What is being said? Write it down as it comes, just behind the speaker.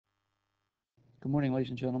Good morning, ladies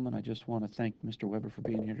and gentlemen. I just want to thank Mr. Weber for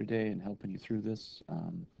being here today and helping you through this.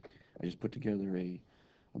 I just put together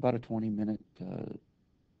about a 20-minute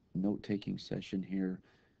note-taking session here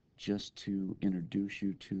just to introduce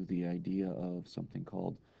you to the idea of something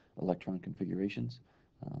called electron configurations.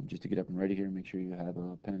 Just to get up and ready here, make sure you have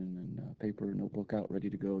a pen and paper, notebook out, ready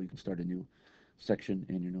to go. You can start a new section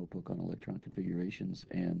in your notebook on electron configurations,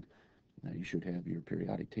 and you should have your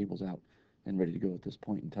periodic tables out and ready to go at this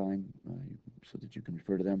point in time so that you can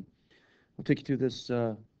refer to them. I'll take you through this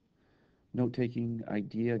note-taking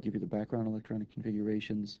idea, give you the background electronic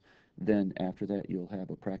configurations. Then after that, you'll have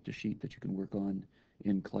a practice sheet that you can work on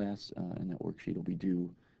in class, and that worksheet will be due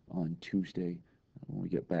on Tuesday when we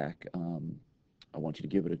get back. I want you to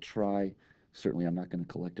give it a try. Certainly, I'm not going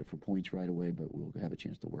to collect it for points right away, but we'll have a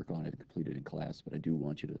chance to work on it and complete it in class. But I do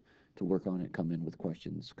want you to work on it, come in with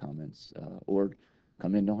questions, comments, or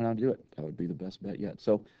come in knowing how to do it. That would be the best bet yet.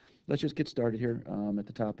 So let's just get started here. At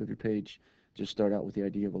the top of your page, just start out with the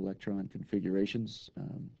idea of electron configurations.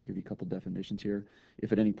 Give you a couple definitions here.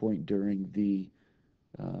 If at any point during the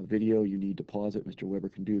video you need to pause it, Mr. Weber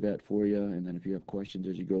can do that for you. And then if you have questions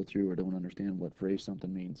as you go through or don't understand what phrase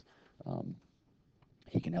something means,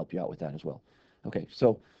 he can help you out with that as well. Okay,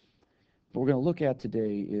 so what we're going to look at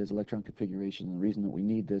today is electron configuration. And the reason that we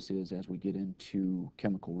need this is as we get into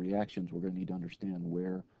chemical reactions, we're going to need to understand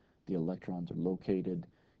where the electrons are located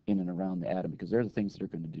in and around the atom, because they're the things that are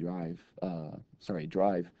going to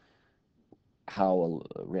drive how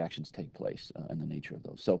reactions take place and the nature of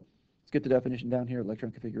those. So let's get the definition down here.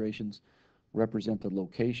 Electron configurations represent the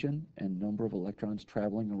location and number of electrons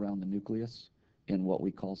traveling around the nucleus in what we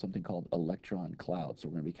call something called electron clouds. So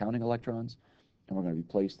we're going to be counting electrons, and we're going to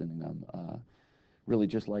be placing them really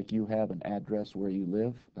just like you have an address where you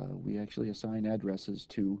live. We actually assign addresses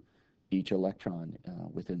to each electron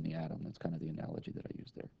within the atom. That's kind of the analogy that I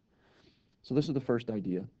used there. So this is the first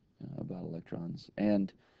idea about electrons.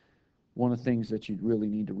 And one of the things that you really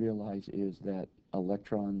need to realize is that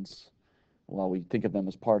electrons, while we think of them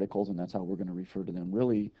as particles, and that's how we're going to refer to them,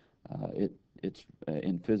 really it's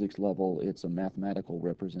in physics level, it's a mathematical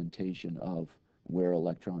representation of where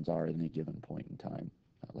electrons are at any given point in time,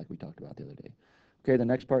 like we talked about the other day. Okay, the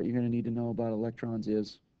next part you're going to need to know about electrons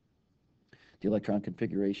is the electron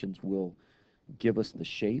configurations will give us the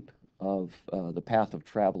shape of the path of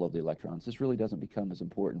travel of the electrons. This really doesn't become as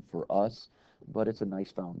important for us, but it's a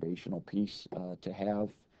nice foundational piece to have,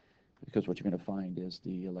 because what you're going to find is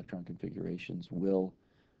the electron configurations will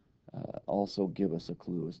also give us a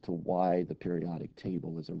clue as to why the periodic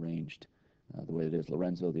table is arranged the way it is.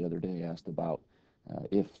 Lorenzo the other day asked about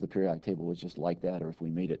if the periodic table was just like that or if we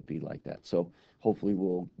made it be like that. So hopefully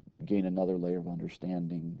we'll gain another layer of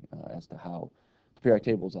understanding as to how the periodic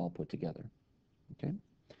table is all put together. Okay.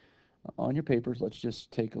 On your papers, let's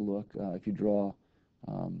just take a look. If you draw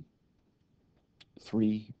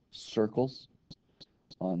 3 circles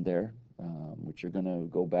on there, which are going to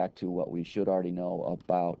go back to what we should already know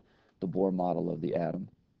about the Bohr model of the atom.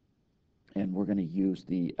 And we're going to use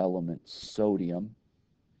the element sodium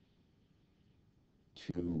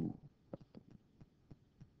to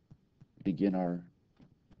begin our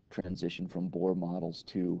transition from Bohr models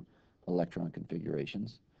to electron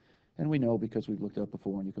configurations. And we know, because we've looked it up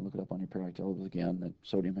before, and you can look it up on your periodic table again, that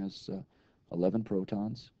sodium has 11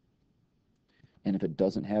 protons. And if it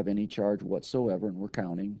doesn't have any charge whatsoever, and we're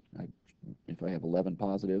counting, if I have 11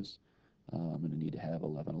 positives, I'm going to need to have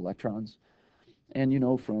 11 electrons. And you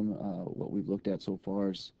know from what we've looked at so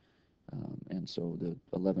far, and so the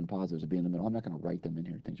 11 positives will be in the middle. I'm not going to write them in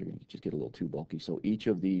here. Things are going to just get a little too bulky. So each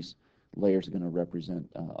of these layers are going to represent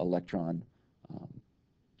electron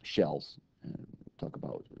shells. Talk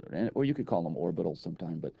about, or you could call them orbitals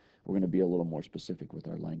sometime, but we're going to be a little more specific with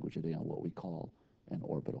our language today on what we call an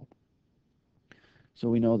orbital. So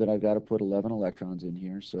we know that I've got to put 11 electrons in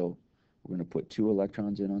here, so we're going to put 2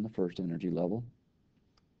 electrons in on the first energy level.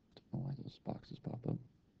 I don't know why those boxes pop up.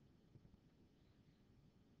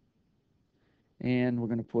 And we're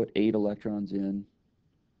going to put 8 electrons in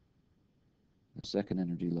the second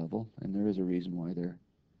energy level, and there is a reason why they're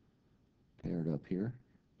paired up here.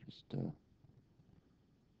 Just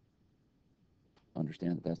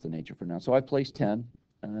understand that that's the nature for now. So I placed 10,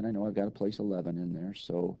 and I know I've got to place 11 in there,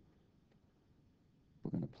 so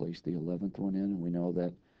we're going to place the 11th one in, and we know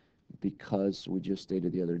that because we just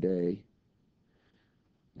stated the other day,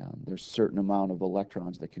 there's a certain amount of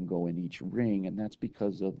electrons that can go in each ring, and that's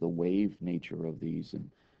because of the wave nature of these and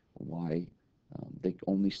why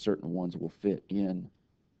only certain ones will fit in,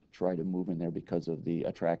 try to move in there because of the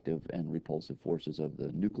attractive and repulsive forces of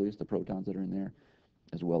the nucleus, the protons that are in there,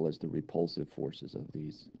 as well as the repulsive forces of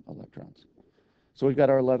these electrons. So we've got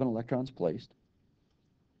our 11 electrons placed.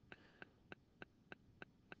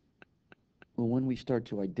 Well, when we start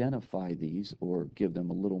to identify these or give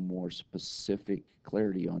them a little more specific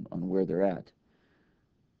clarity on where they're at,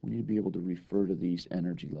 we need to be able to refer to these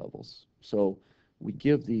energy levels. So we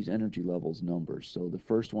give these energy levels numbers. So the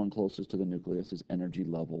first one closest to the nucleus is energy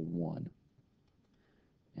level 1.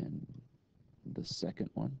 And the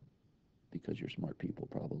second one, because you're smart people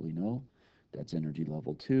probably know, that's energy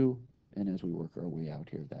level 2. And as we work our way out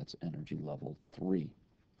here, that's energy level 3.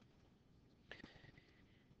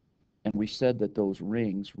 And we said that those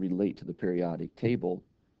rings relate to the periodic table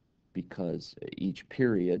because each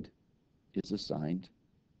period is assigned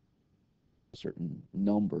a certain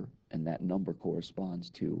number, and that number corresponds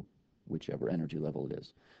to whichever energy level it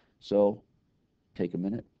is. So take a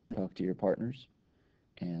minute, talk to your partners,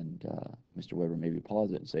 and Mr. Weber, maybe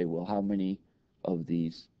pause it and say, well, how many of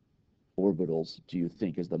these orbitals do you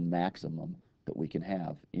think is the maximum that we can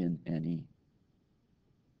have in any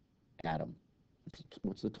atom?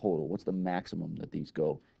 What's the total? What's the maximum that these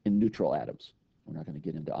go in neutral atoms? We're not going to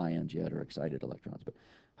get into ions yet or excited electrons, but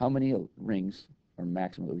how many rings are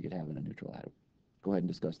maximum that we could have in a neutral atom? Go ahead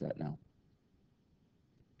and discuss that now.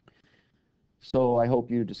 So I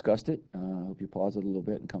hope you discussed it. I hope you pause it a little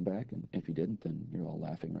bit and come back. And if you didn't, then you're all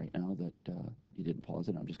laughing right now that you didn't pause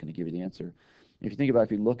it. I'm just going to give you the answer. If you think about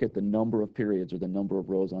it, if you look at the number of periods or the number of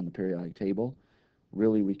rows on the periodic table,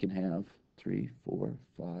 really we can have 3, 4,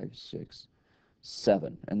 5, 6,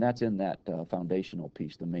 7. And that's in that foundational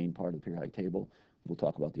piece, the main part of the periodic table. We'll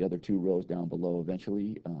talk about the other 2 rows down below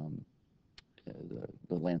eventually,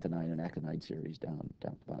 the lanthanide and actinide series down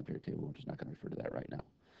at the bottom of the periodic table. We're just not going to refer to that right now.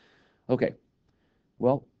 Okay.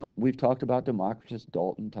 Well, we've talked about Democritus,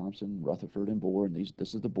 Dalton, Thomson, Rutherford, and Bohr, and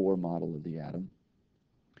this is the Bohr model of the atom.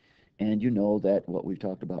 And you know that what we've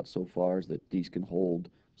talked about so far is that these can hold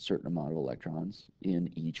a certain amount of electrons in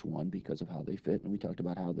each one because of how they fit. And we talked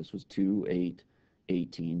about how this was 2, 8,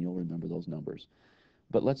 18. You'll remember those numbers.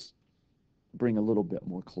 But let's bring a little bit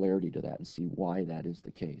more clarity to that and see why that is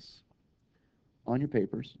the case. On your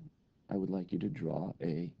papers, I would like you to draw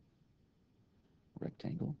a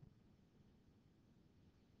rectangle.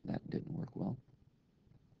 That didn't work well.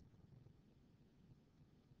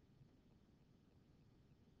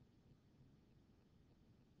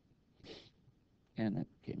 And that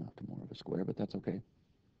came out to more of a square, but that's okay.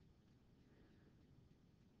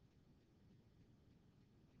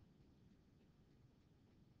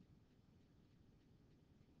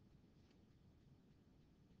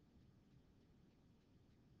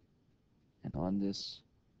 And on this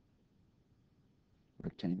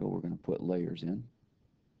rectangle, we're going to put layers in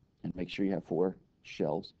and make sure you have 4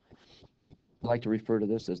 shelves. I like to refer to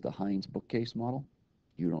this as the Heinz bookcase model.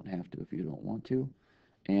 You don't have to if you don't want to,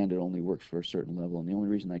 and it only works for a certain level. And the only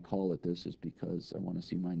reason I call it this is because I want to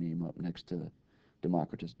see my name up next to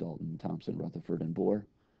Democritus, Dalton, Thomson, Rutherford, and Bohr.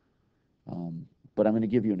 But I'm going to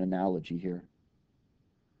give you an analogy here,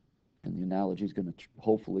 and the analogy is going to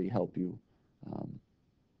hopefully help you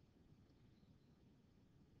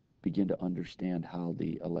begin to understand how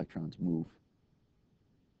the electrons move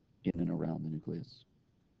in and around the nucleus.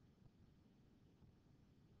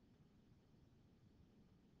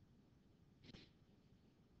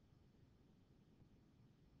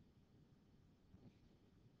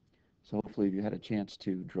 So hopefully if you had a chance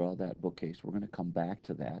to draw that bookcase, we're going to come back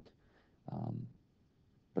to that.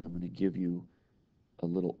 But I'm going to give you a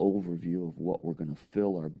little overview of what we're going to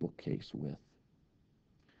fill our bookcase with.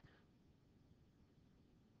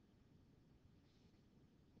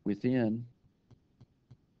 Within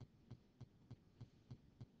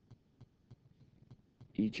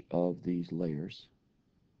each of these layers,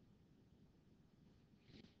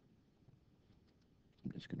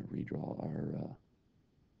 I'm just going to redraw our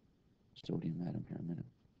sodium atom here a minute.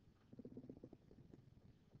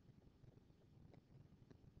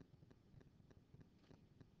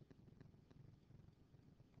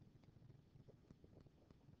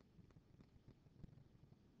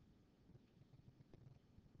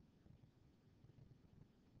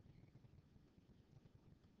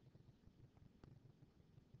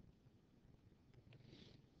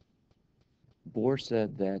 Bohr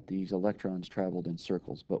said that these electrons traveled in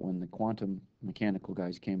circles, but when the quantum mechanical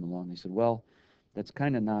guys came along, they said, well, that's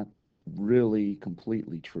kind of not really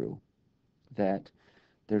completely true, that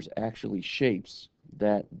there's actually shapes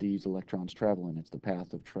that these electrons travel in. It's the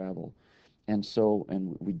path of travel. And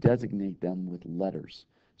we designate them with letters.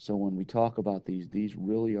 So when we talk about these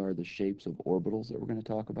really are the shapes of orbitals that we're going to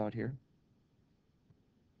talk about here.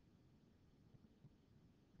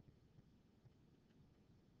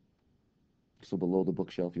 So below the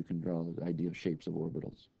bookshelf, you can draw the idea of shapes of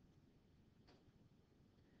orbitals.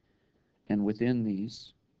 And within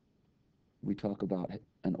these, we talk about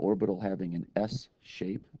an orbital having an S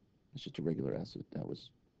shape. It's just a regular S. That was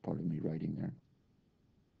part of me writing there.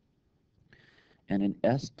 And an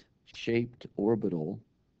S-shaped orbital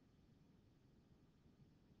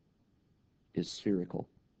is spherical.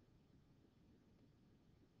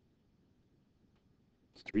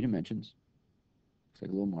 It's 3 dimensions. It's like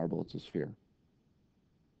a little marble. It's a sphere.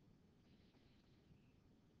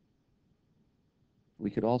 We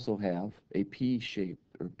could also have a P shape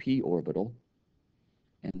or P orbital,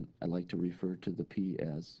 and I like to refer to the P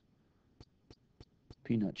as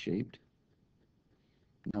peanut shaped.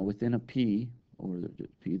 Now within a P, or the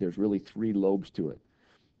P, there's really 3 lobes to it.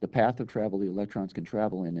 The path of travel the electrons can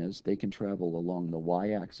travel in is they can travel along the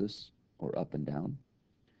y-axis, or up and down.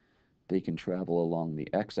 They can travel along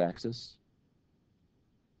the x-axis,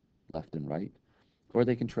 left and right, or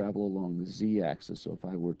they can travel along the z-axis. So if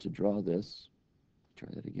I were to draw this, try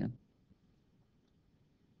that again.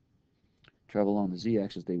 Travel along the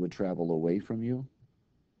z-axis, they would travel away from you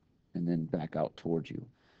and then back out towards you.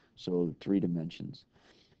 So 3 dimensions.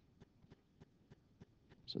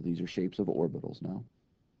 So these are shapes of orbitals now.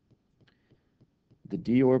 The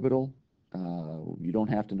d orbital, you don't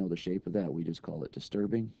have to know the shape of that. We just call it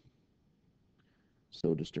disturbing.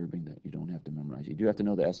 So disturbing that you don't have to memorize. You do have to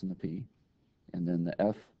know the S and the P. And then the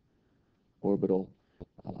F orbital,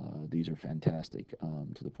 these are fantastic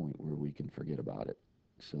to the point where we can forget about it.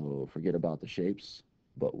 So forget about the shapes,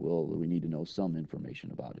 but we need to know some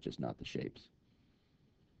information about it, just not the shapes.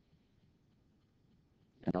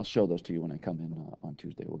 And I'll show those to you when I come in on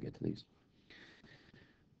Tuesday. We'll get to these.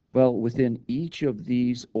 Well, within each of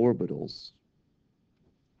these orbitals,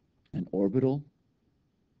 an orbital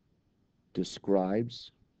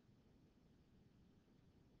describes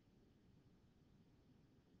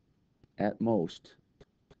at most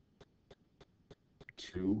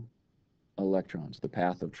 2 electrons, the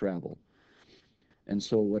path of travel. And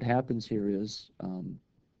so what happens here is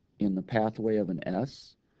in the pathway of an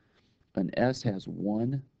S has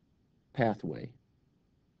 1 pathway.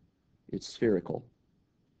 It's spherical.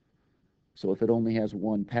 So if it only has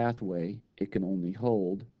 1 pathway, it can only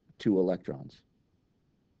hold 2 electrons.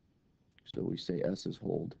 So we say S's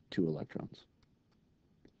hold 2 electrons.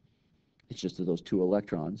 It's just that those 2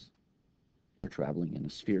 electrons are traveling in a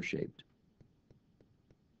sphere shaped.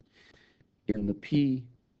 In the P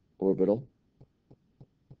orbital,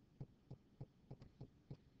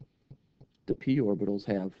 the P orbitals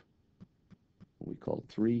have what we call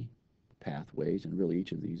 3 pathways, and really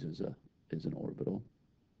each of these is an orbital,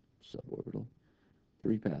 suborbital,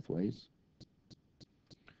 3 pathways.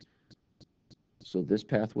 So this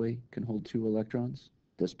pathway can hold 2 electrons.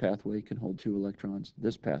 This pathway can hold 2 electrons.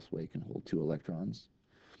 This pathway can hold 2 electrons.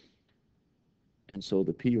 And so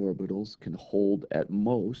the p orbitals can hold at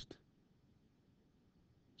most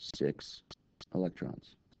 6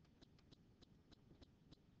 electrons.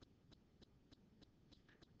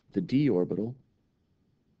 The d orbital,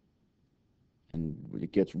 and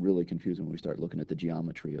it gets really confusing when we start looking at the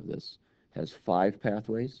geometry of this, has 5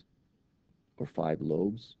 pathways or 5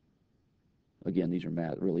 lobes. Again, these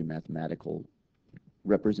are really mathematical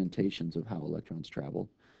representations of how electrons travel.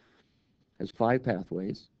 Has 5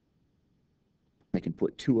 pathways. I can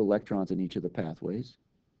put 2 electrons in each of the pathways.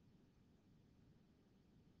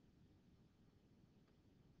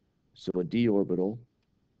 So a d orbital,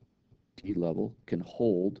 d level, can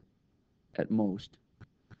hold at most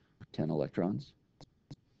 10 electrons.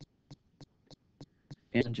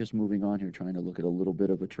 And just moving on here, trying to look at a little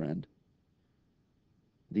bit of a trend.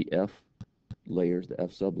 The F layers, the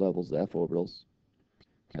F sublevels, the F orbitals,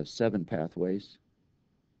 have 7 pathways.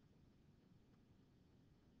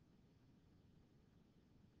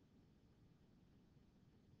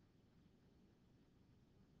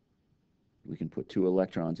 We can put 2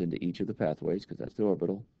 electrons into each of the pathways because that's the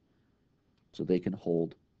orbital. So they can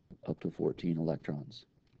hold up to 14 electrons.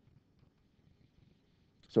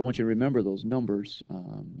 So I want you to remember those numbers.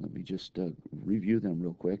 Let me just review them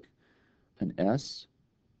real quick. An S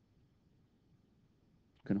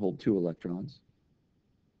can hold 2 electrons.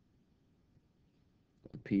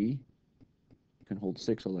 A P can hold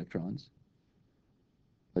 6 electrons.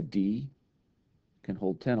 A D can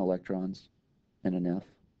hold 10 electrons. And an F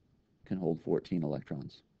can hold 14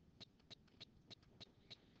 electrons.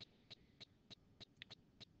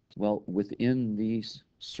 Well, within these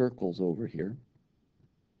circles over here,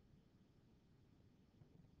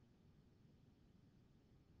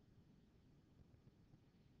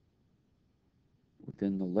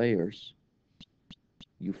 within the layers,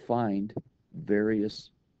 you find various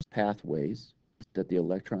pathways that the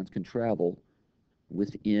electrons can travel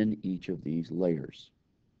within each of these layers.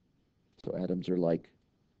 So atoms are like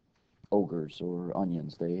ogres or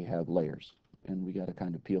onions. They have layers, and we got to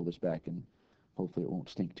kind of peel this back, and hopefully it won't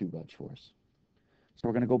stink too much for us. So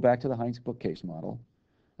we're going to go back to the Heinz bookcase model,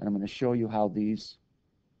 and I'm going to show you how these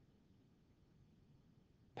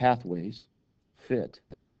pathways fit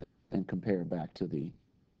and compare back to the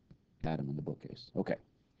atom in the bookcase. Okay,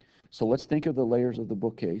 so let's think of the layers of the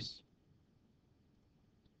bookcase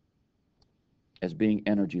as being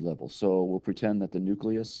energy levels. So we'll pretend that the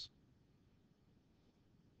nucleus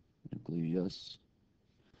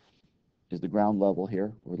is the ground level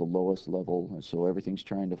here, or the lowest level, so everything's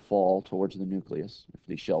trying to fall towards the nucleus. If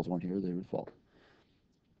these shells weren't here, they would fall.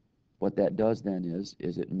 What that does then is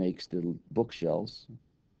it makes the bookshelves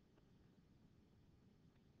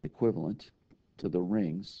equivalent to the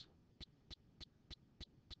rings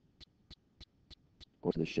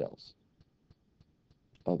or the shells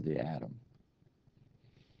of the atom.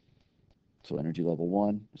 So energy level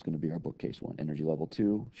 1 is going to be our bookcase 1. Energy level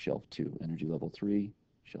 2, shelf 2. Energy level 3,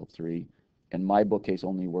 shelf 3. And my bookcase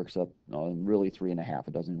only works up really 3.5.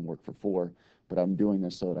 It doesn't even work for 4. But I'm doing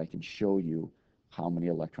this so that I can show you how many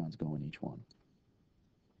electrons go in each one.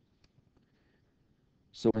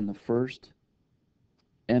 So in the first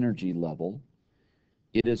energy level,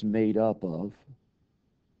 it is made up of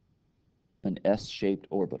an S-shaped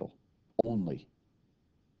orbital only.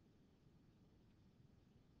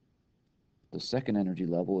 The second energy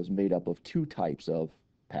level is made up of 2 types of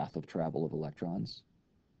path of travel of electrons.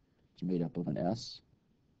 It's made up of an S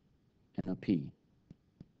and a P.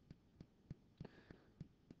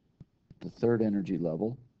 The third energy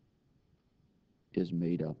level is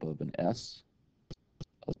made up of an S,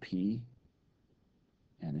 a P,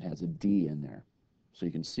 and it has a D in there. So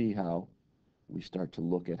you can see how we start to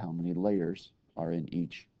look at how many layers are in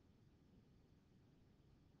each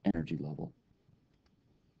energy level.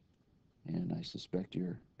 And I suspect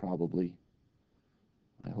you're probably,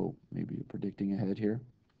 I hope, maybe you're predicting ahead here.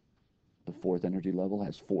 The fourth energy level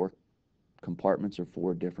has 4 compartments or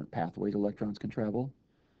 4 different pathways electrons can travel.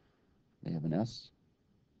 They have an S,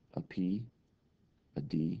 a P, a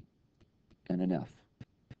D, and an F.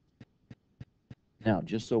 Now,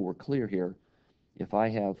 just so we're clear here, if I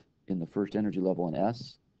have in the first energy level an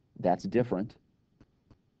S, that's different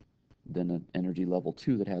than an energy level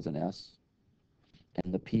 2 that has an S.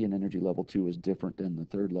 And the P in energy level 2 is different than the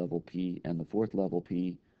third level P, and the fourth level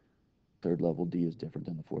P, third level D is different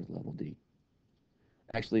than the fourth level D.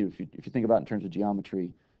 Actually, if you think about it in terms of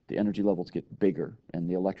geometry, the energy levels get bigger, and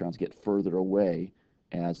the electrons get further away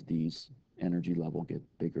as these energy levels get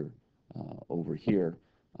bigger over here.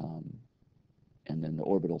 And then the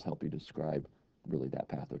orbitals help you describe really that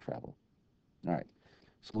path of travel. All right,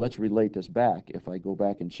 so let's relate this back. If I go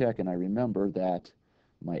back and check and I remember that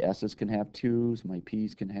my S's can have 2s, my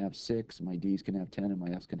P's can have 6, my D's can have 10, and my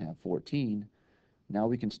F's can have 14, now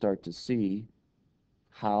we can start to see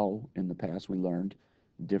how in the past we learned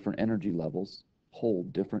different energy levels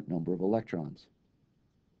hold different number of electrons.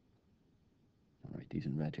 I'll write these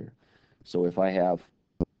in red here. So if I have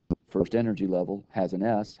first energy level has an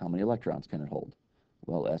S, how many electrons can it hold?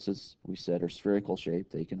 Well, S's, we said, are spherical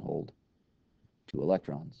shaped. They can hold 2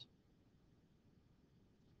 electrons.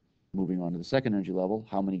 Moving on to the second energy level,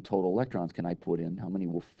 how many total electrons can I put in? How many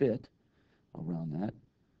will fit around that?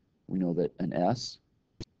 We know that an S,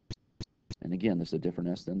 and again, this is a different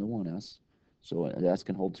S than the 1S. So an S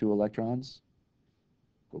can hold 2 electrons.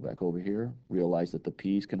 Go back over here. Realize that the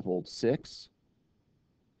P's can hold 6.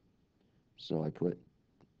 So I put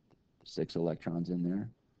 6 electrons in there.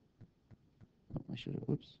 Oh, I should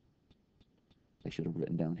have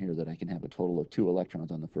written down here that I can have a total of 2 electrons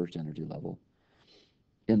on the first energy level.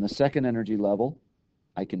 In the second energy level,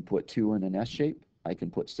 I can put 2 in an S shape. I can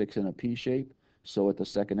put 6 in a P shape. So at the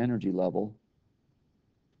second energy level,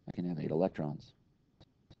 I can have 8 electrons.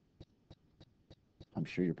 I'm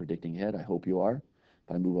sure you're predicting ahead. I hope you are.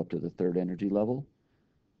 If I move up to the third energy level,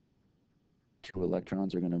 2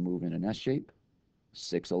 electrons are going to move in an S shape.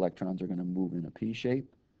 6 electrons are going to move in a P shape.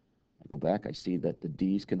 I go back, I see that the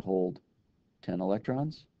D's can hold 10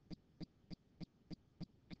 electrons.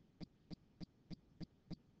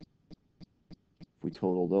 If we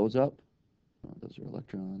total those up, those are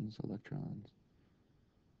electrons.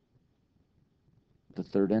 The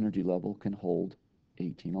third energy level can hold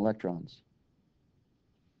 18 electrons.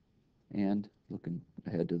 And looking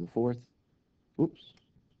ahead to the fourth, oops,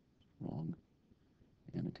 wrong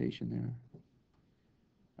annotation there.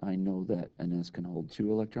 I know that an S can hold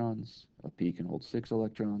 2 electrons, a P can hold 6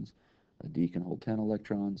 electrons, a D can hold 10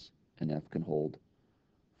 electrons, an F can hold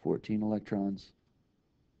 14 electrons,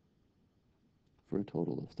 for a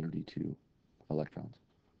total of 32 electrons.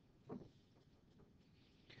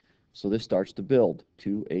 So this starts to build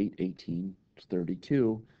 2, 8, 18,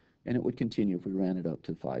 32, and it would continue if we ran it up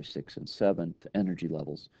to 5, 6, and 7 energy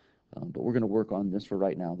levels. But we're going to work on this for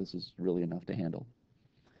right now. This is really enough to handle.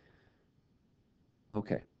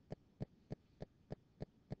 Okay.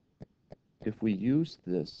 If we use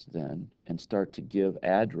this then and start to give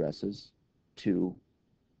addresses to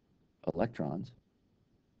electrons,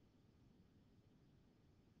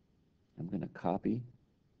 I'm going to copy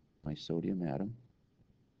my sodium atom.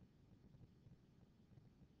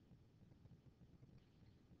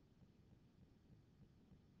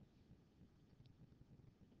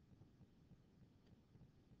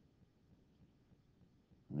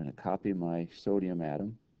 I'm going to copy my sodium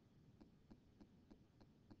atom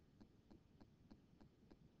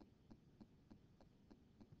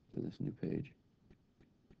to this new page.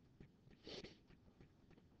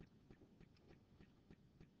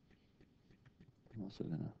 I'm also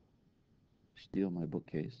going to steal my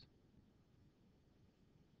bookcase.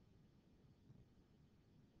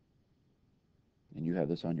 And you have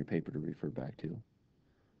this on your paper to refer back to.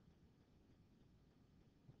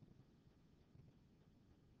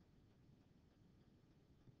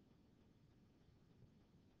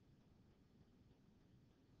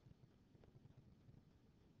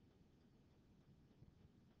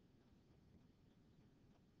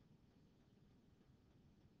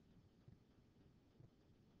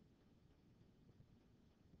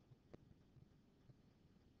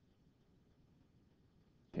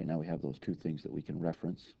 Okay, now we have those two things that we can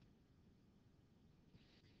reference.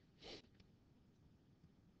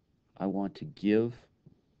 I want to give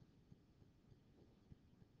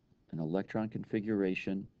an electron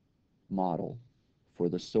configuration model for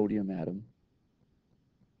the sodium atom.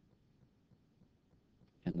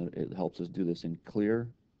 And it helps us do this in clear,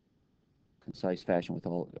 concise fashion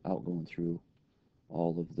without going through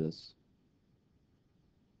all of this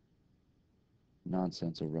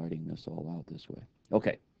nonsense of writing this all out this way.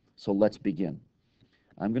 Okay, so let's begin.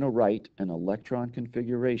 I'm going to write an electron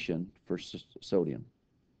configuration for sodium.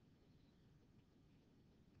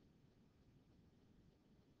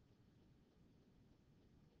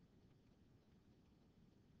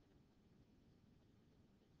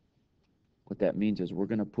 What that means is we're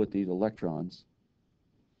going to put these electrons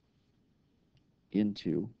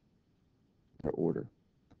into their order.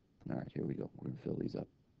 All right, here we go. We're going to fill these up.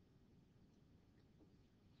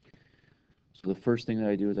 So the first thing that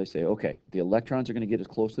I do is I say, okay, the electrons are going to get as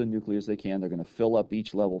close to the nucleus as they can. They're going to fill up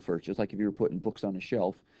each level first. Just like if you were putting books on a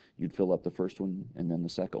shelf, you'd fill up the first one, and then the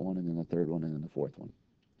second one, and then the third one, and then the fourth one.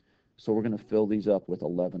 So we're going to fill these up with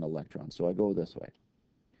 11 electrons. So I go this way.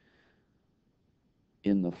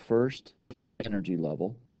 In the first energy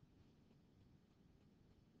level,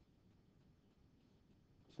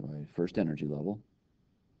 first energy level,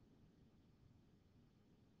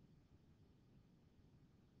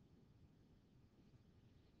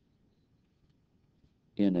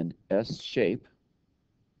 in an S shape,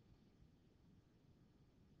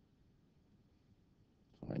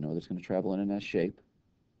 so I know that's going to travel in an S shape.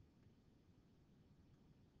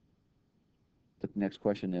 The next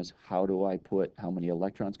question is, how do I put how many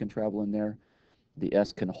electrons can travel in there? The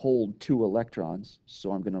S can hold 2 electrons,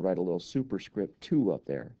 so I'm going to write a little superscript 2 up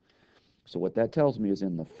there. So what that tells me is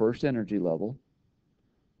in the first energy level,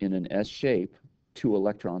 in an S shape, 2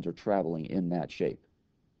 electrons are traveling in that shape.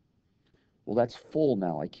 Well, that's full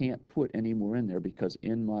now. I can't put any more in there because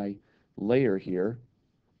in my layer here,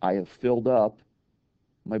 I have filled up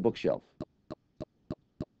my bookshelf.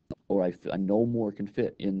 Or no more can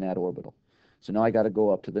fit in that orbital. So now I got to go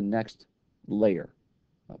up to the next layer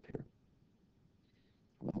up here.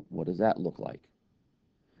 Well, what does that look like?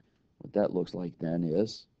 What that looks like then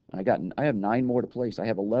is I have 9 more to place. I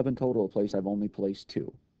have 11 total to place. I've only placed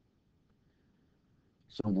 2.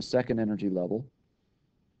 So in the second energy level,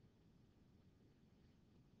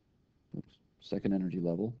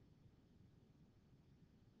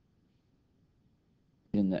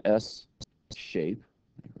 in the S shape,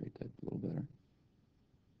 let me write that a little better.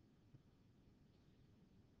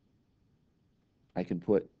 I can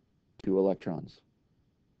put 2 electrons.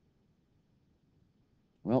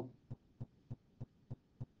 Well,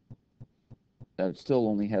 that still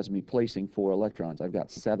only has me placing 4 electrons. I've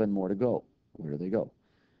got 7 more to go. Where do they go?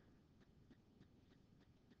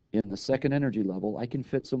 In the second energy level, I can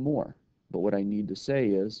fit some more. But what I need to say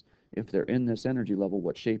is, if they're in this energy level,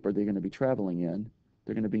 what shape are they going to be traveling in?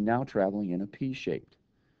 They're going to be now traveling in a P-shaped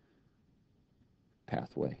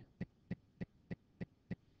pathway.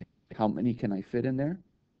 How many can I fit in there?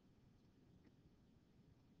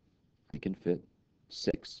 I can fit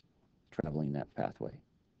 6 traveling that pathway.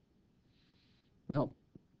 Well,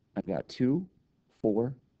 I've got 2,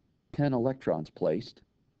 4, 10 electrons placed,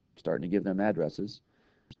 starting to give them addresses.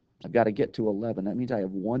 I've got to get to 11. That means I have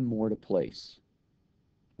one more to place.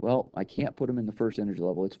 Well, I can't put them in the first energy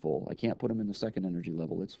level, it's full. I can't put them in the second energy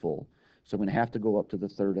level, it's full. So I'm going to have to go up to the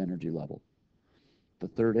third energy level. The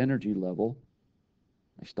third energy level,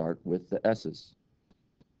 I start with the S's.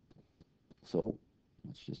 So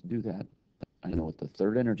let's just do that. I know at the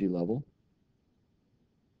third energy level,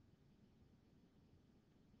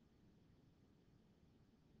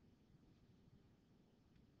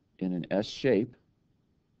 in an S shape,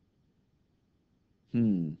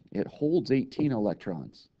 it holds 18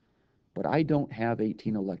 electrons. But I don't have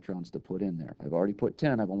 18 electrons to put in there. I've already put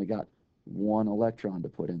 10. I've only got one electron to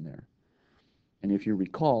put in there. And if you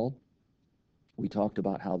recall, we talked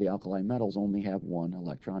about how the alkali metals only have one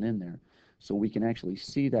electron in there. So we can actually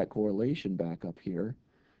see that correlation back up here.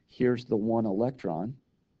 Here's the one electron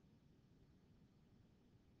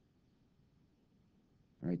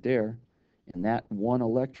right there. And that one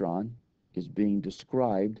electron is being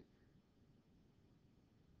described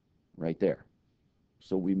right there.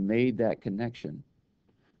 So we made that connection.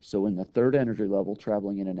 So in the third energy level,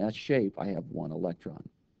 traveling in an S shape, I have one electron.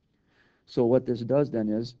 So what this does then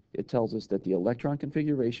is it tells us that the electron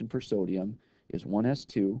configuration for sodium is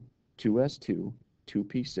 1s2, 2s2,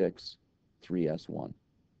 2p6, 3s1.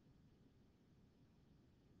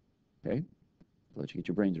 Okay? I'll let you get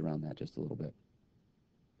your brains around that just a little bit.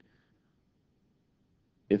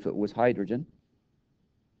 If it was hydrogen,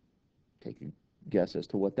 take a guess as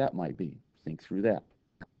to what that might be. Think through that.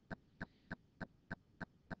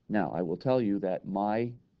 Now, I will tell you that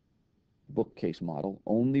my bookcase model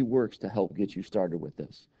only works to help get you started with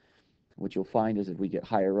this. What you'll find is if we get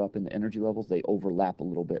higher up in the energy levels, they overlap a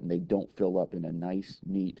little bit and they don't fill up in a nice,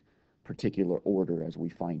 neat, particular order as we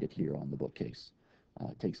find it here on the bookcase.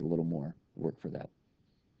 It takes a little more work for that.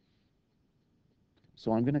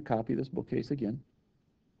 So I'm going to copy this bookcase again.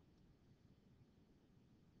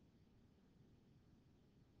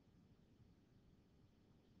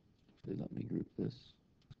 Let me group this.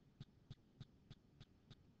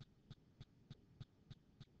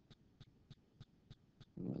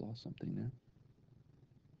 Ooh, I lost something there.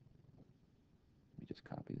 Let me just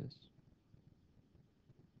copy this.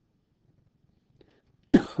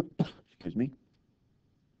 Excuse me.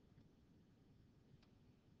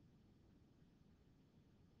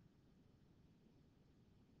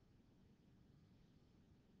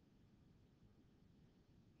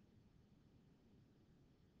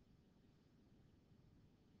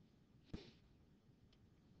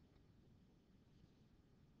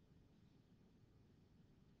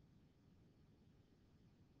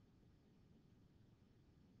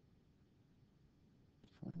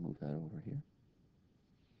 So I'll move that over here.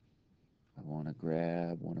 I want to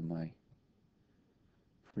grab one of my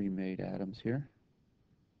pre-made atoms here.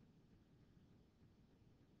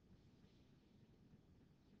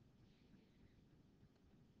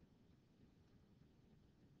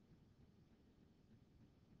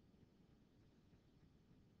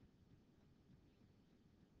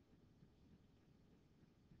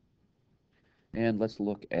 And let's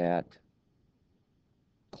look at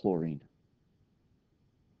chlorine,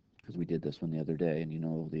 because we did this one the other day, and you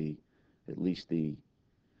know at least the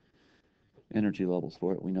energy levels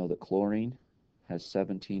for it. We know that chlorine has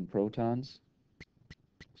 17 protons,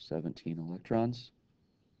 17 electrons.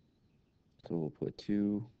 So we'll put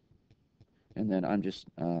 2, and then I'm just,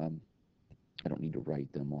 I don't need to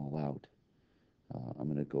write them all out. I'm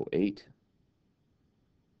going to go 8.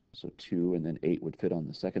 So 2 and then 8 would fit on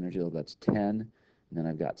the second energy level. That's 10. And then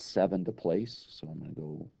I've got 7 to place. So I'm going to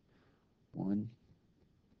go 1,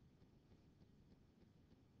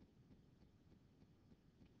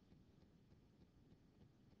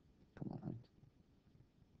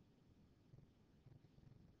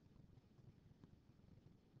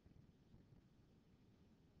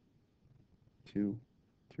 2,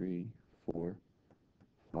 3, 4,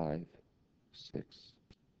 5, 6,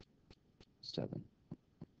 7.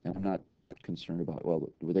 And I'm not concerned about, well,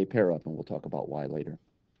 they pair up, and we'll talk about why later.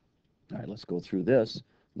 All right, let's go through this,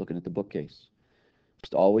 looking at the bookcase.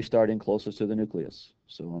 Just always starting closest to the nucleus.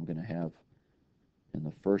 So I'm going to have, in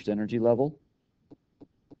the first energy level,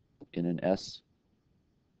 in an S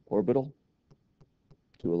orbital,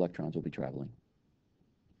 2 electrons will be traveling.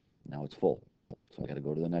 Now it's full, so I got to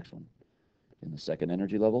go to the next one. In the second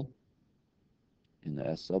energy level, in the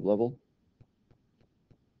S sublevel,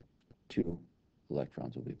 2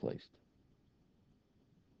 electrons will be placed.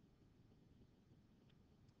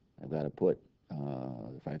 I've got to put,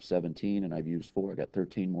 if I have 17 and I've used 4, I've got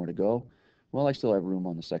 13 more to go. Well, I still have room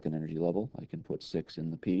on the second energy level. I can put 6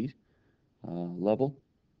 in the P level,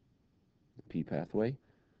 the P pathway.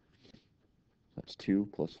 That's 2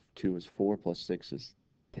 plus 2 is 4 plus 6 is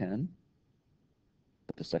 10.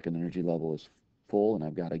 But the second energy level is full, and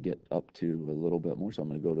I've got to get up to a little bit more, so I'm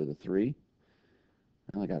going to go to the 3.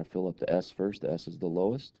 Now I got to fill up the S first. The S is the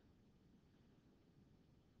lowest.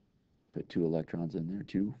 Put 2 electrons in there.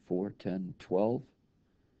 2, 4, 10, 12.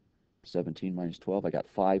 17 minus 12. I got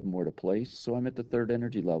 5 more to place, so I'm at the third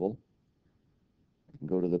energy level. I can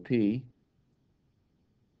go to the P,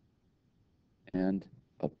 and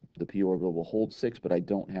the p orbital will hold 6, but I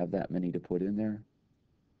don't have that many to put in there.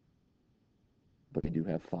 But I do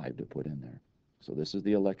have 5 to put in there. So this is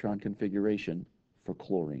the electron configuration for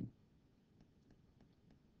chlorine.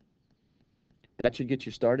 That should get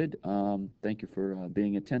you started. Thank you for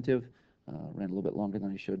being attentive. Ran a little bit longer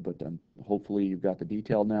than I should, but hopefully you've got the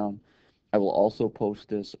detail now. I will also post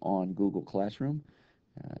this on Google Classroom,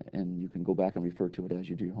 and you can go back and refer to it as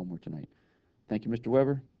you do your homework tonight. Thank you, Mr.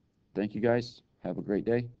 Weber. Thank you, guys. Have a great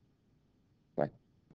day.